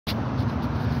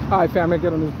Alright family,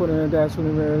 get on this put in that's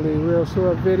really real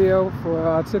short video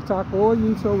for TikTok or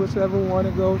YouTube, whichever one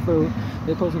to go through.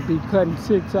 They're supposed to be cutting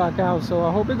TikTok out, so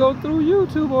I hope it goes through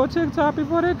YouTube or TikTok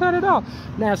before they cut it off.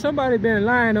 Now somebody been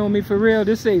lying on me for real.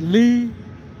 This say Lee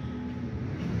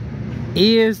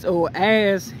is or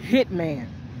as Hitman.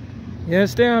 You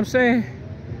understand what I'm saying?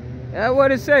 That's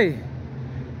what it say.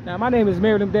 Now, my name is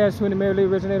Meain, Meain,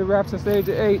 originated rap since the age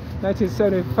of 8,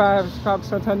 1975. Chicago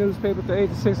Sun-Times newspaper to the age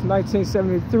of 6,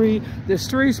 1973. The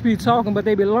streets be talking, but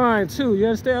they be lying too. You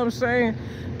understand what I'm saying?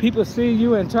 People see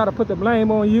you and try to put the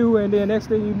blame on you, and then next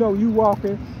thing you know, you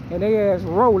walking and they ass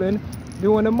rolling,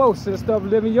 doing the most and stuff,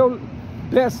 living your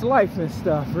best life and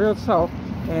stuff. Real talk,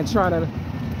 and trying to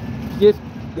get.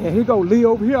 And here go Lee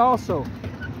over here also.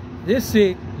 This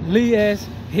sick Lee ass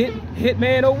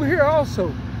Hitman over here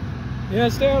also. You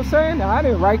understand what I'm saying? Now, I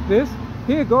didn't write this.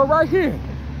 Here, go right here.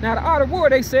 Now, the art of war,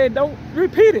 they said don't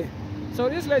repeat it. So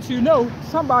this lets you know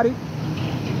somebody,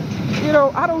 you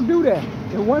know, I don't do that.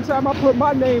 And one time I put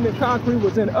my name in concrete,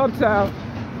 was in Uptown,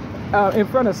 in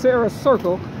front of Sarah's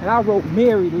Circle, and I wrote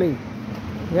Mary Lee.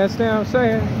 You understand what I'm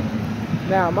saying?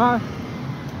 Now, my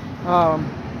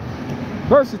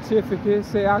birth certificate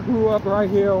say I grew up right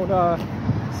here on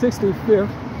 65th,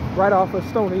 right off of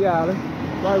Stony Island,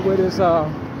 right where this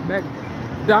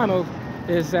McDonald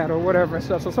is at or whatever and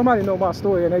stuff. So somebody know my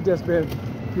story, and they just been,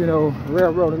 you know,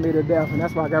 railroading me to death, and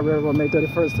that's why I got railroaded May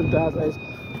 31st,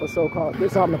 2008 for so-called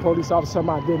disarming the police officer,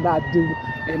 something I did not do.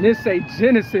 And this say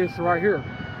Genesis right here.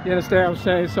 You understand what I'm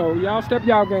saying? So y'all step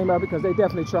y'all game up, because they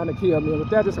definitely trying to kill me. And with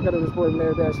that, this is this boy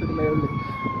Meain,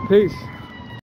 Meain. Peace.